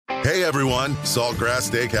Hey everyone, Saltgrass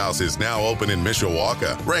Steakhouse is now open in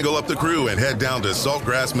Mishawaka. Wrangle up the crew and head down to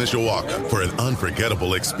Saltgrass Mishawaka for an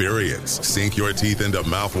unforgettable experience. Sink your teeth into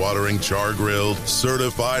mouth-watering char-grilled,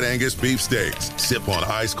 certified Angus beef steaks. Sip on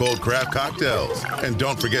ice-cold craft cocktails. And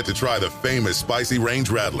don't forget to try the famous spicy range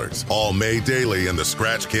rattlers, all made daily in the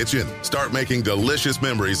Scratch Kitchen. Start making delicious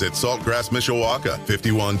memories at Saltgrass Mishawaka,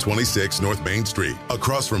 5126 North Main Street,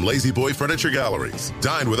 across from Lazy Boy Furniture Galleries.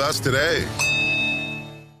 Dine with us today.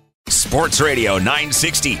 Sports Radio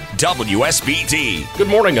 960 WSBT. Good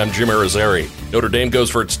morning, I'm Jim Irizarry. Notre Dame goes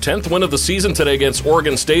for its 10th win of the season today against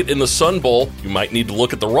Oregon State in the Sun Bowl. You might need to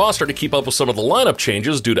look at the roster to keep up with some of the lineup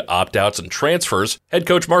changes due to opt-outs and transfers. Head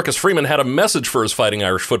coach Marcus Freeman had a message for his Fighting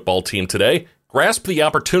Irish football team today. Grasp the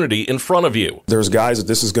opportunity in front of you. There's guys that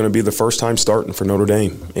this is going to be the first time starting for Notre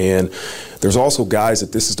Dame. And there's also guys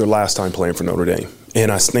that this is their last time playing for Notre Dame. And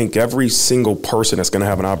I think every single person that's going to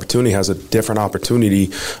have an opportunity has a different opportunity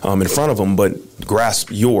in front of them, but grasp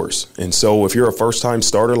yours. And so if you're a first-time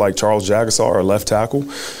starter like Charles Jagusah or left tackle,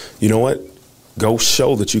 you know what? Go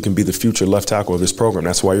show that you can be the future left tackle of this program.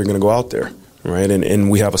 That's why you're going to go out there. Right,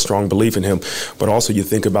 and we have a strong belief in him. But also you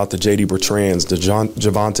think about the J.D. Bertrands, the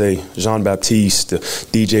Javante, Jean-Baptiste, the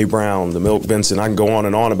D.J. Brown, the Milk Vincent. I can go on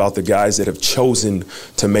and on about the guys that have chosen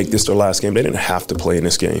to make this their last game. They didn't have to play in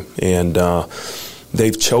this game. And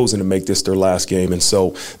they've chosen to make this their last game. And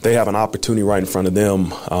so they have an opportunity right in front of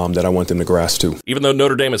them that I want them to grasp too. Even though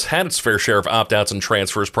Notre Dame has had its fair share of opt-outs and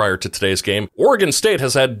transfers prior to today's game, Oregon State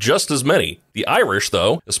has had just as many. The Irish,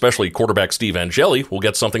 though, especially quarterback Steve Angeli, will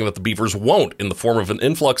get something that the Beavers won't in the form of an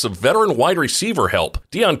influx of veteran wide receiver help.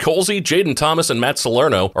 Deion Colsey, Jaden Thomas, and Matt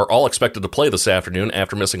Salerno are all expected to play this afternoon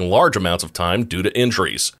after missing large amounts of time due to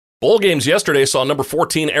injuries. Bowl games yesterday saw number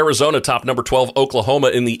 14 Arizona top number 12 Oklahoma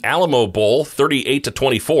in the Alamo Bowl,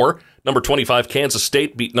 38-24. Number 25 Kansas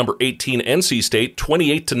State beat number 18 NC State,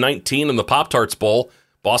 28-19 in the Pop-Tarts Bowl.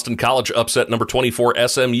 Boston College upset number 24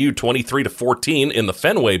 SMU, 23-14 in the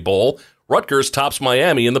Fenway Bowl. Rutgers tops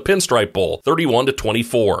Miami in the Pinstripe Bowl,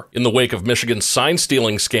 31-24. In the wake of Michigan's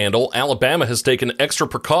sign-stealing scandal, Alabama has taken extra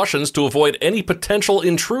precautions to avoid any potential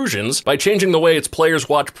intrusions by changing the way its players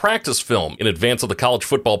watch practice film in advance of the college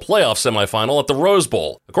football playoff semifinal at the Rose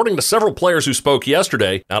Bowl. According to several players who spoke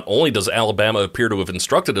yesterday, not only does Alabama appear to have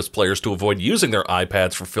instructed its players to avoid using their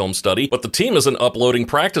iPads for film study, but the team isn't uploading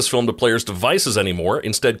practice film to players' devices anymore,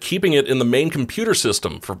 instead keeping it in the main computer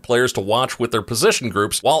system for players to watch with their position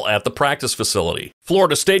groups while at the practice facility.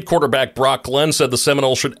 Florida State quarterback Brock Glenn said the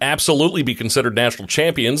Seminoles should absolutely be considered national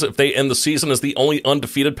champions if they end the season as the only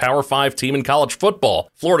undefeated Power 5 team in college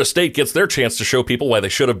football. Florida State gets their chance to show people why they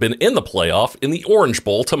should have been in the playoff in the Orange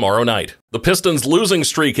Bowl tomorrow night. The Pistons' losing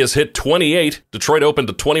streak has hit 28. Detroit opened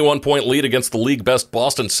a 21-point lead against the league-best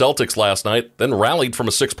Boston Celtics last night, then rallied from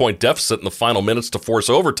a 6-point deficit in the final minutes to force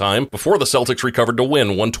overtime before the Celtics recovered to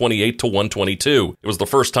win 128-122. It was the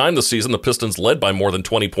first time this season the Pistons led by more than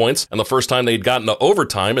 20 points, and the first time they'd gotten to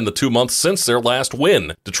overtime in the 2 months since their last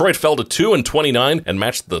win. Detroit fell to 2-29 and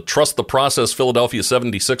matched the trust the process Philadelphia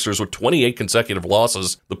 76ers with 28 consecutive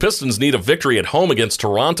losses. The Pistons need a victory at home against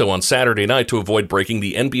Toronto on Saturday night to avoid breaking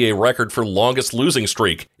the NBA record for longest losing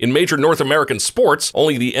streak. In major North American sports,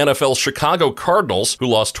 only the NFL's Chicago Cardinals, who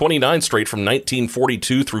lost 29 straight from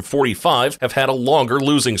 1942 through 45, have had a longer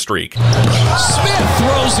losing streak. Smith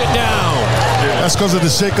throws it down. That's because of the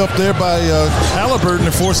shake-up there by Halliburton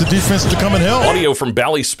to force the defense to come and help. Audio from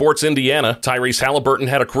Bally Sports, Indiana. Tyrese Halliburton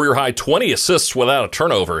had a career-high 20 assists without a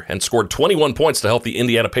turnover and scored 21 points to help the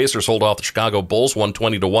Indiana Pacers hold off the Chicago Bulls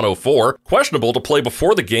 120-104. Questionable to play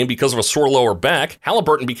before the game because of a sore lower back,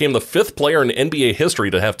 Halliburton became the fifth player in NBA history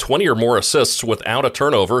to have 20 or more assists without a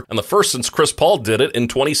turnover, and the first since Chris Paul did it in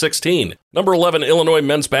 2016. Number 11 Illinois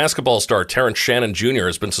men's basketball star Terrence Shannon Jr.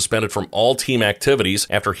 has been suspended from all team activities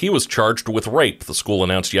after he was charged with rape, the school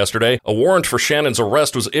announced yesterday. A warrant for Shannon's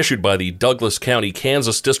arrest was issued by the Douglas County,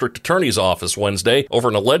 Kansas District Attorney's Office Wednesday over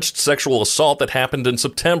an alleged sexual assault that happened in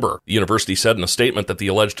September. The university said in a statement that the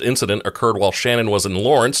alleged incident occurred while Shannon was in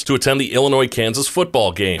Lawrence to attend the Illinois-Kansas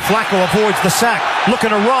football game. Flacco avoids the sack,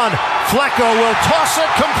 looking to run. Flacco will toss it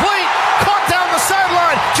complete. Caught down the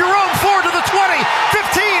sideline. Jerome Ford to the 20,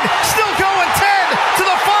 15, still going 10 to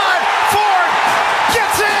the 5. Ford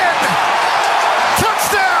gets in.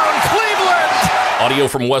 Touchdown, Cleveland. Audio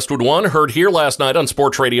from Westwood One heard here last night on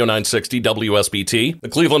Sports Radio 960 WSBT. The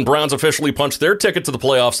Cleveland Browns officially punched their ticket to the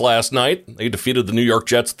playoffs last night. They defeated the New York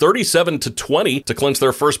Jets 37-20 to clinch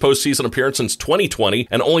their first postseason appearance since 2020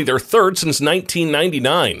 and only their third since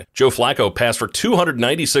 1999. Joe Flacco passed for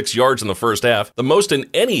 296 yards in the first half, the most in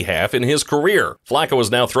any half in his career. Flacco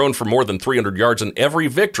has now thrown for more than 300 yards in every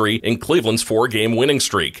victory in Cleveland's 4-game winning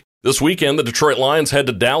streak. This weekend, the Detroit Lions head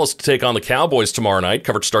to Dallas to take on the Cowboys tomorrow night.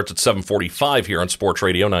 Coverage starts at 7:45 here on Sports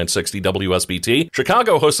Radio 960 WSBT.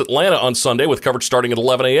 Chicago hosts Atlanta on Sunday with coverage starting at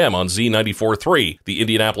 11 a.m. on Z94.3. The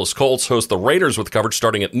Indianapolis Colts host the Raiders with coverage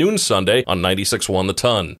starting at noon Sunday on 96.1 The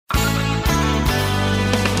Ton.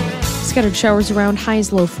 Scattered showers around,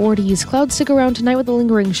 highs low 40s. Clouds stick around tonight with a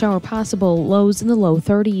lingering shower possible. Lows in the low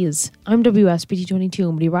 30s. I'm WSBT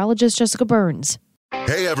 22 meteorologist Jessica Burns.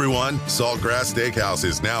 Hey everyone, Saltgrass Steakhouse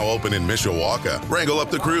is now open in Mishawaka. Wrangle up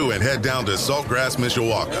the crew and head down to Saltgrass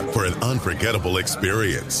Mishawaka for an unforgettable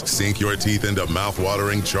experience. Sink your teeth into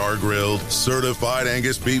mouth-watering char-grilled, certified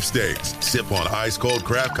Angus beef steaks. Sip on ice-cold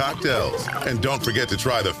craft cocktails. And don't forget to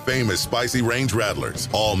try the famous spicy range rattlers,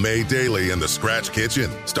 all made daily in the Scratch Kitchen.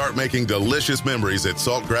 Start making delicious memories at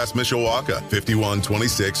Saltgrass Mishawaka,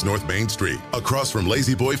 5126 North Main Street, across from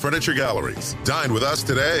Lazy Boy Furniture Galleries. Dine with us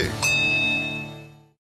today.